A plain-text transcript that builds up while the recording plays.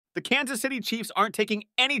The Kansas City Chiefs aren't taking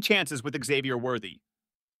any chances with Xavier Worthy.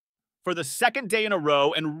 For the second day in a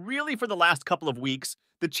row, and really for the last couple of weeks,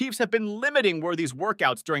 the Chiefs have been limiting Worthy's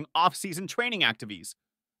workouts during off-season training activities.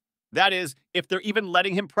 That is, if they're even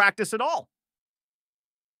letting him practice at all.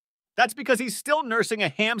 That's because he's still nursing a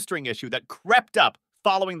hamstring issue that crept up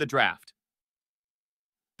following the draft.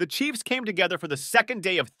 The Chiefs came together for the second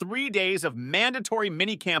day of 3 days of mandatory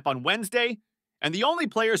minicamp on Wednesday, and the only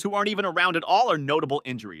players who aren't even around at all are notable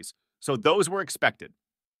injuries, so those were expected.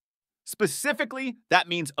 Specifically, that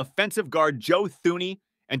means offensive guard Joe Thuney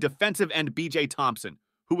and defensive end B.J. Thompson,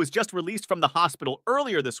 who was just released from the hospital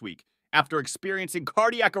earlier this week after experiencing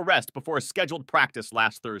cardiac arrest before a scheduled practice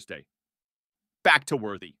last Thursday. Back to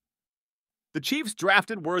Worthy. The Chiefs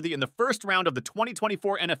drafted Worthy in the first round of the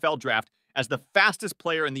 2024 NFL Draft as the fastest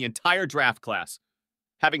player in the entire draft class,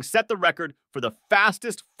 having set the record for the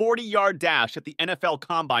fastest 40-yard dash at the NFL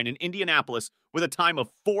Combine in Indianapolis with a time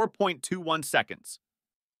of 4.21 seconds.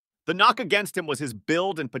 The knock against him was his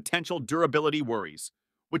build and potential durability worries,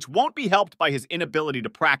 which won't be helped by his inability to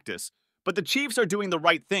practice, but the Chiefs are doing the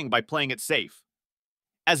right thing by playing it safe.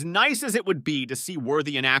 As nice as it would be to see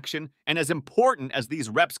Worthy in action, and as important as these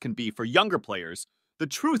reps can be for younger players, the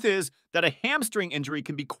truth is that a hamstring injury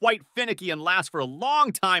can be quite finicky and last for a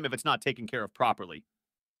long time if it's not taken care of properly.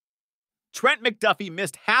 Trent McDuffie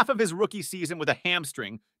missed half of his rookie season with a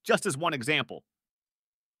hamstring, just as one example.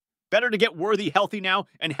 Better to get Worthy healthy now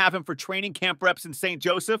and have him for training camp reps in St.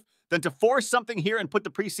 Joseph than to force something here and put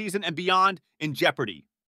the preseason and beyond in jeopardy.